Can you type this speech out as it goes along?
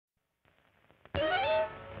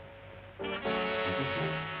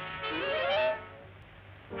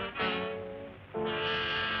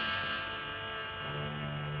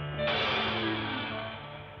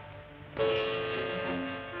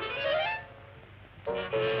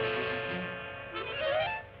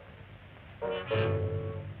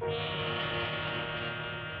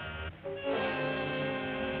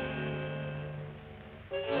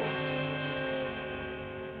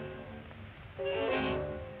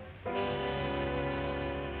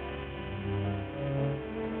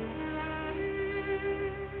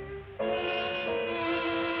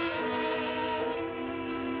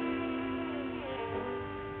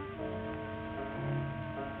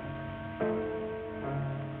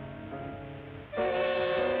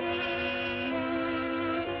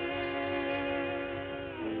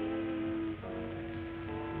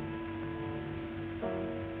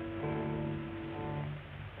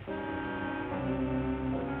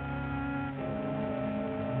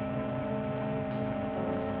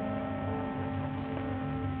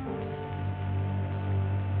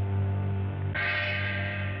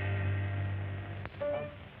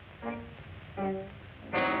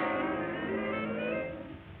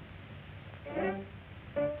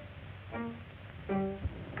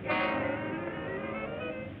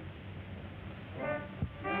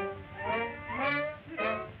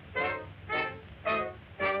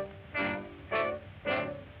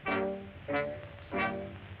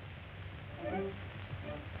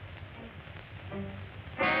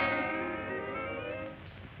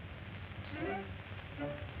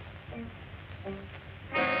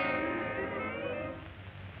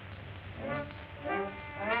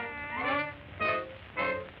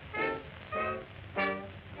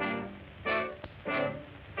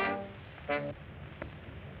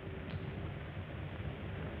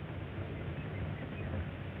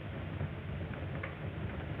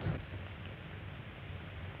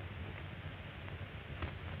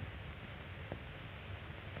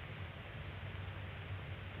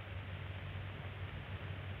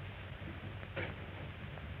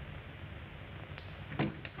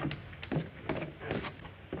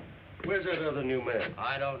Where's that other new man?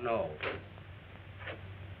 I don't know.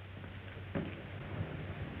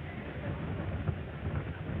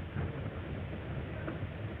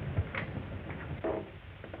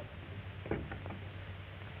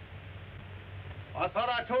 I thought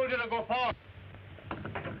I told you to go forward.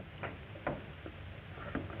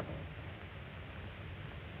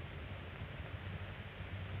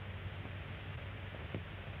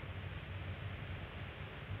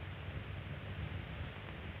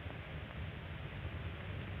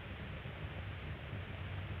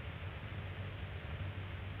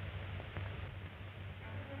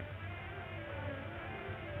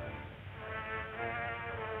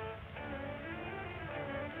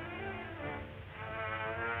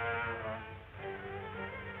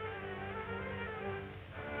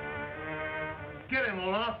 Get him,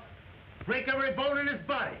 Olaf. Break every bone in his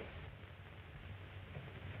body.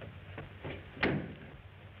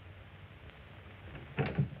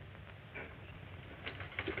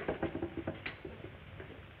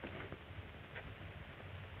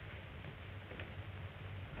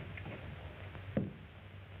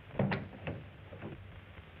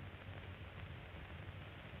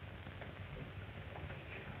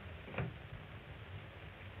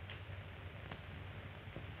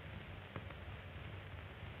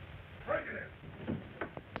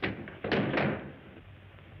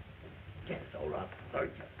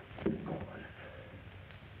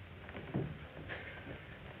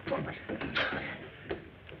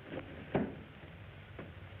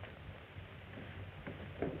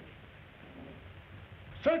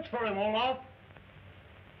 Search for him, Olaf.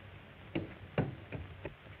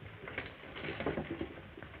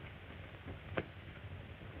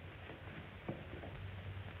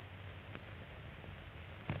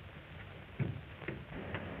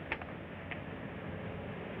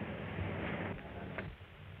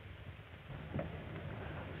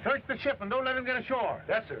 Search the ship and don't let him get ashore.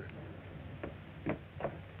 Yes, sir.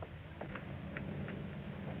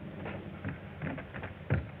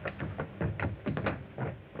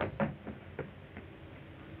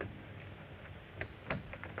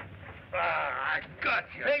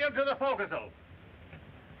 Take him to the forecastle.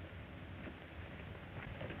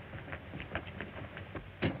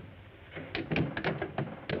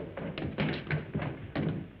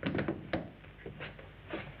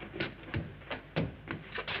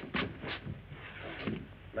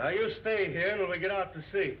 Now you stay here until we get out to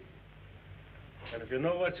sea. And if you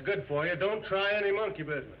know what's good for you, don't try any monkey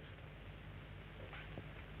business.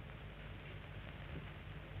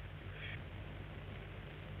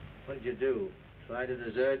 What did you do? Try to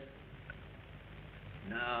desert?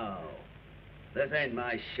 No. This ain't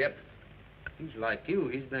my ship. He's like you.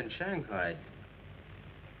 He's been shanghaied.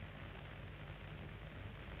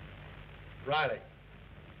 Riley.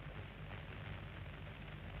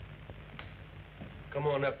 Come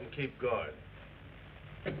on up and keep guard.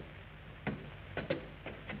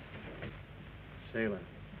 Sailor,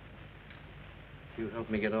 if you help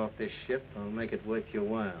me get off this ship, I'll make it worth your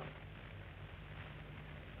while.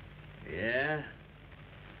 Yeah?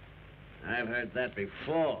 I've heard that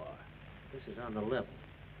before. This is on the level.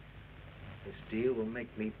 This deal will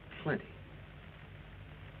make me plenty.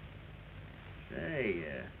 Say,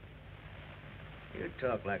 you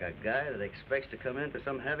talk like a guy that expects to come in for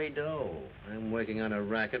some heavy dough. I'm working on a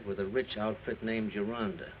racket with a rich outfit named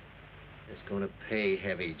Gironda. It's going to pay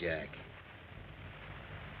heavy, Jack.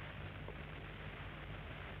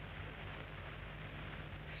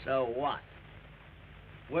 So what?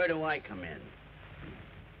 Where do I come in?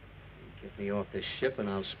 Get me off this ship and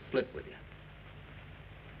I'll split with you.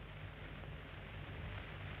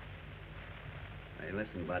 Hey,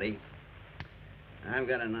 listen, buddy. I've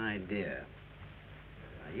got an idea.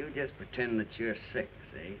 Now, you just pretend that you're sick,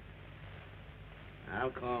 see?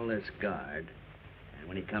 I'll call this guard, and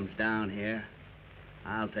when he comes down here,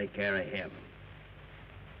 I'll take care of him.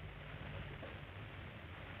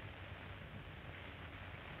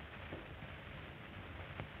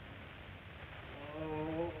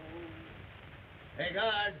 Hey,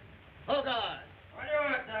 guard. Oh, guard. What do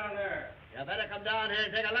you want down there? You better come down here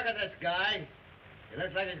and take a look at this guy. He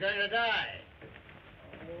looks like he's going to die.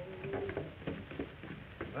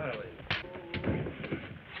 Riley.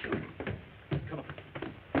 Come on.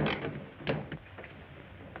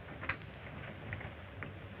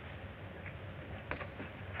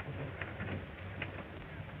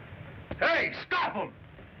 Hey, stop him!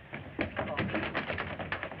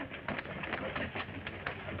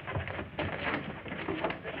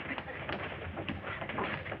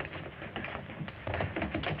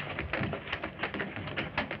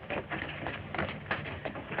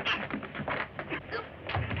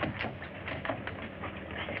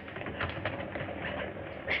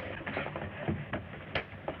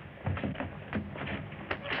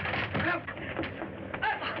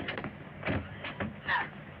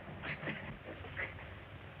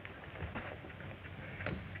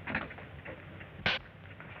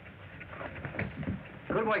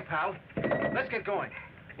 Good work, pal. Let's get going.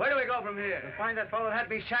 Where do we go from here? We'll find that fellow that had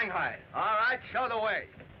me Shanghai. All right, show the way.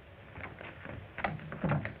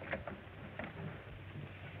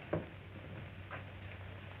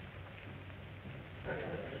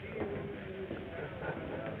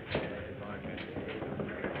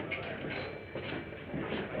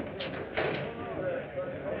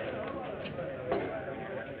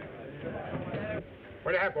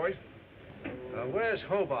 What do you have, boys? Where's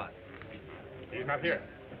Hobart? He's not here.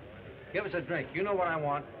 Give us a drink. You know what I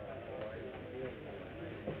want.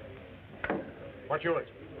 What's yours?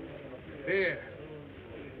 Beer.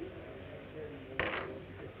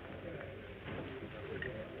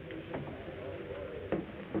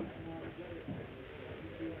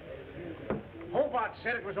 Hobart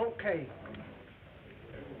said it was okay.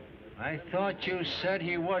 I thought you said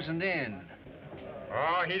he wasn't in.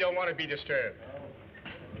 Oh, he don't want to be disturbed.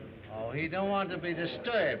 Oh, he don't want to be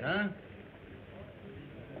disturbed, huh?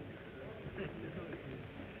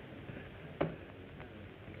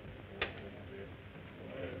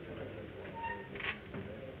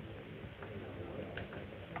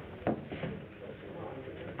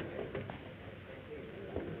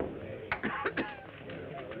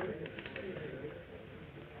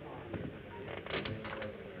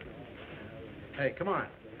 Hey, come on.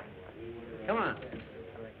 Come on.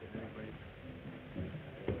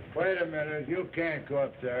 Wait a minute. You can't go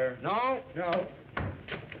up there. No, no.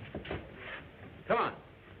 Come on.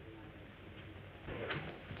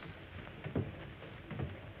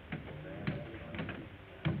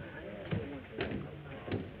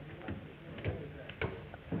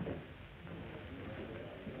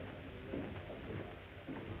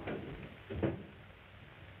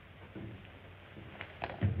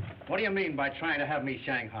 What do you mean by trying to have me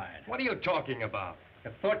shanghaied? What are you talking about?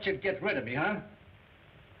 You thought you'd get rid of me, huh?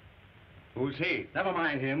 Who's he? Never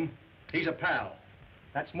mind him. He's a pal.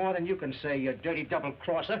 That's more than you can say, you dirty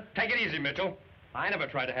double-crosser. Take it easy, Mitchell. I never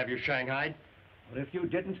tried to have you shanghaied. But if you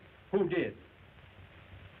didn't, who did?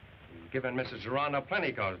 You've given Mrs. Gironda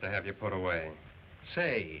plenty cause to have you put away.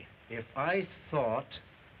 Say, if I thought...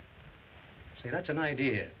 Say, that's an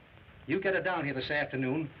idea. You get her down here this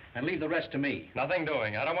afternoon and leave the rest to me. Nothing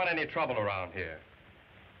doing. I don't want any trouble around here.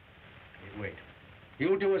 Hey, wait.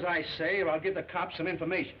 You do as I say, or I'll give the cops some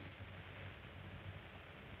information.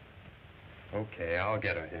 Okay, I'll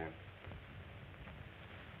get her here.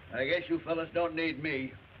 I guess you fellas don't need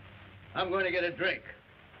me. I'm going to get a drink.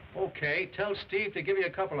 Okay, tell Steve to give you a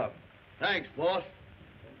couple of them. Thanks, boss.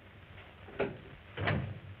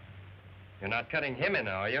 You're not cutting him in,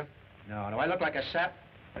 are you? No, do I look like a sap?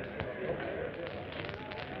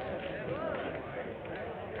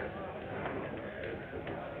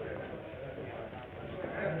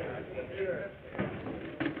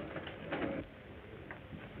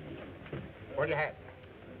 What do you have?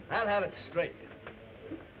 I'll have it straight.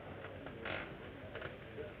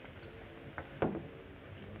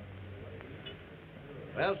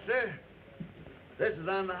 Well, sir, this is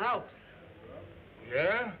on the house.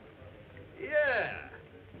 Yeah? Yeah.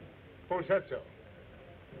 Who said so?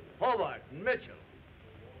 Hobart and Mitchell.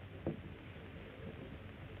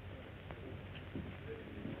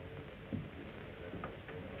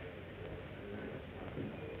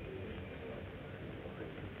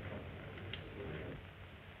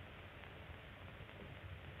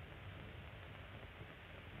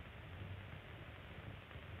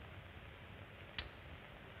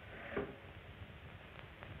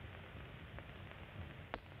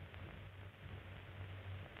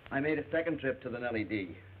 I made a second trip to the LED.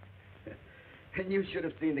 And you should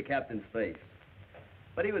have seen the captain's face.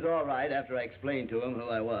 But he was all right after I explained to him who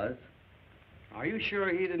I was. Are you sure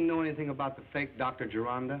he didn't know anything about the fake Dr.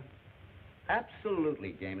 Gironda?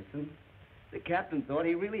 Absolutely, Jameson. The captain thought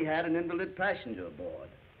he really had an invalid passenger aboard.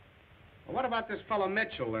 Well, what about this fellow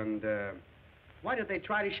Mitchell, and why did they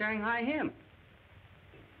try to Shanghai him?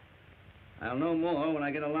 I'll know more when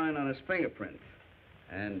I get a line on his fingerprints.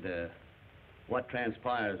 And, what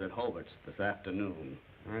transpires at Hobart's this afternoon.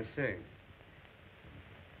 I see.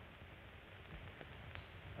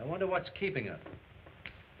 I wonder what's keeping her.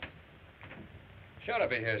 She ought to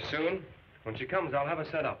be here soon. When she comes, I'll have her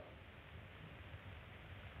set up.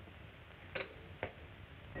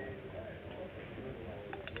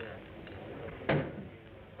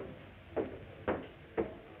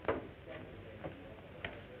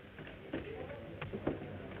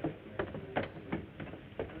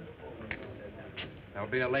 There'll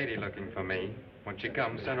be a lady looking for me. When she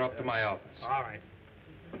comes, send her up to my office. All right.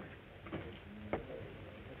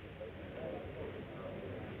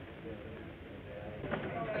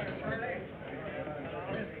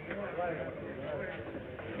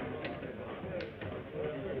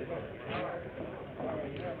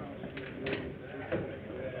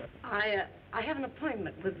 I have an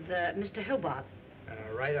appointment with Mr. Hobart.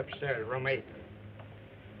 Right upstairs, room 8.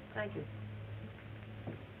 Thank you.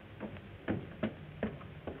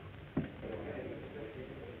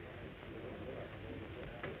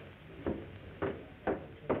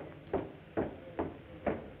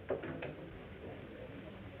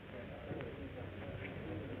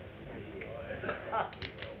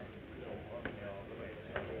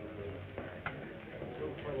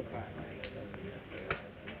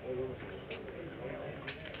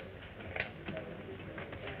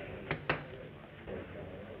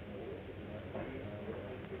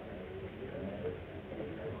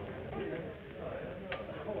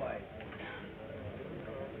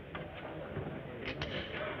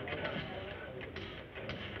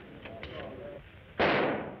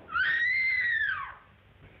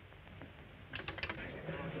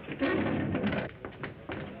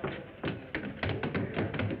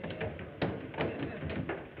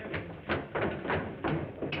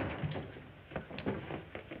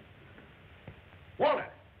 Walter,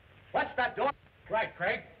 what's that door? Right,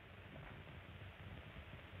 Craig.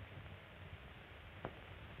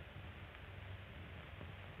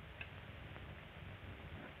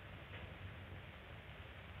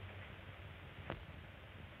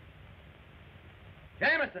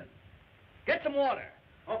 Jameson, get some water.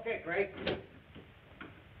 Okay, Craig.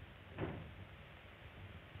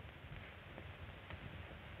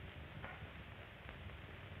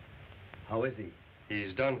 How is he?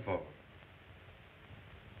 He's done for.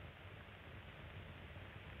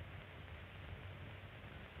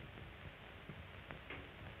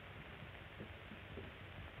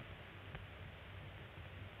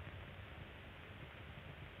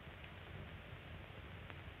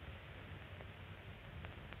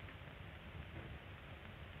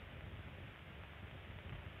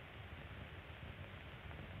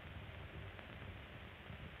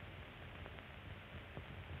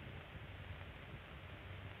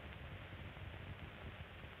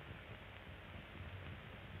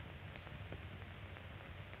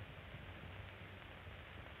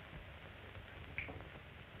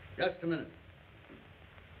 Just a minute.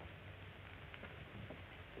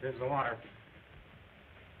 Here's the water.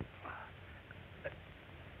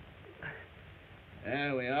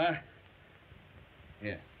 There we are.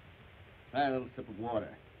 Here. Try a little sip of water.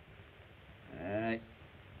 All right.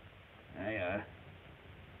 There you are.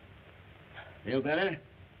 Feel better?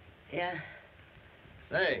 Yeah.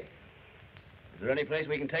 Say, is there any place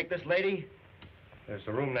we can take this lady? There's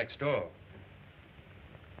the room next door.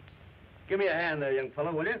 Give me a hand there, young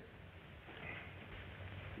fellow, will you?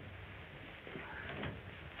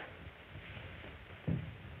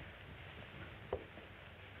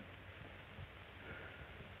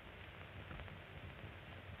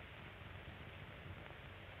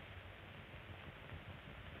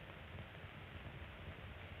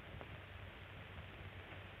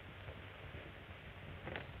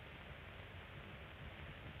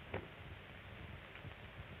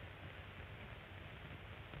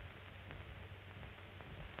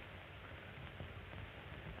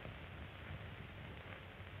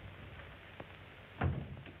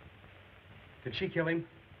 Did she kill him?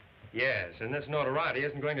 Yes, and this notoriety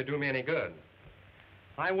isn't going to do me any good.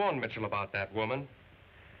 I warned Mitchell about that woman.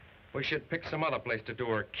 We should pick some other place to do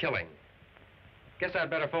her killing. Guess I'd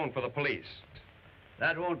better phone for the police.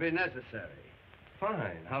 That won't be necessary.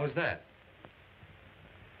 Fine. How's that?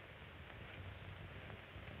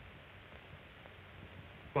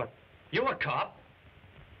 What? You a cop?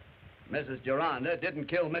 Mrs. Gironda didn't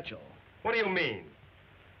kill Mitchell. What do you mean?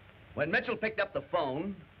 When Mitchell picked up the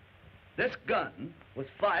phone, this gun was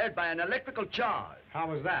fired by an electrical charge.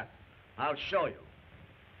 How was that? I'll show you.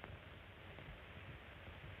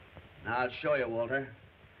 Now, I'll show you, Walter.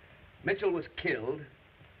 Mitchell was killed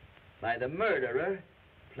by the murderer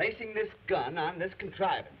placing this gun on this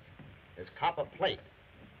contrivance, this copper plate.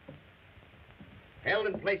 Held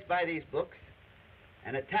in place by these books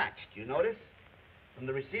and attached, you notice, from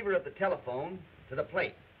the receiver of the telephone to the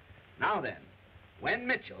plate. Now then, when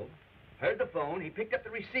Mitchell heard the phone, he picked up the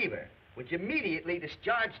receiver, which immediately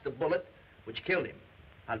discharged the bullet which killed him.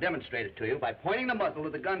 I'll demonstrate it to you by pointing the muzzle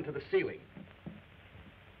of the gun to the ceiling.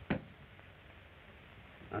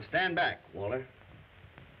 Now stand back, Walter.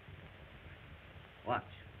 Watch.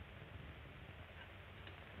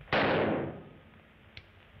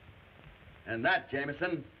 And that,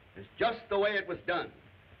 Jameson, is just the way it was done.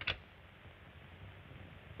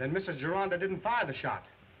 Then Mrs. Gironda didn't fire the shot.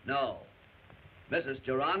 No. Mrs.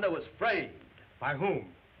 Gironda was framed. By whom?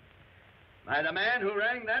 By the man who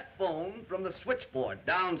rang that phone from the switchboard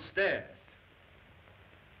downstairs.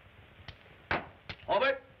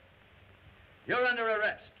 Hobart, you're under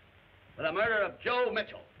arrest. for the murder of Joe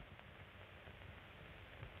Mitchell.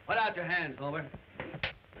 Put out your hands, Hobart.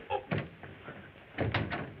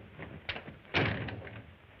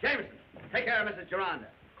 Jameson, take care of Mrs. Gironda.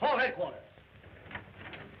 Call headquarters.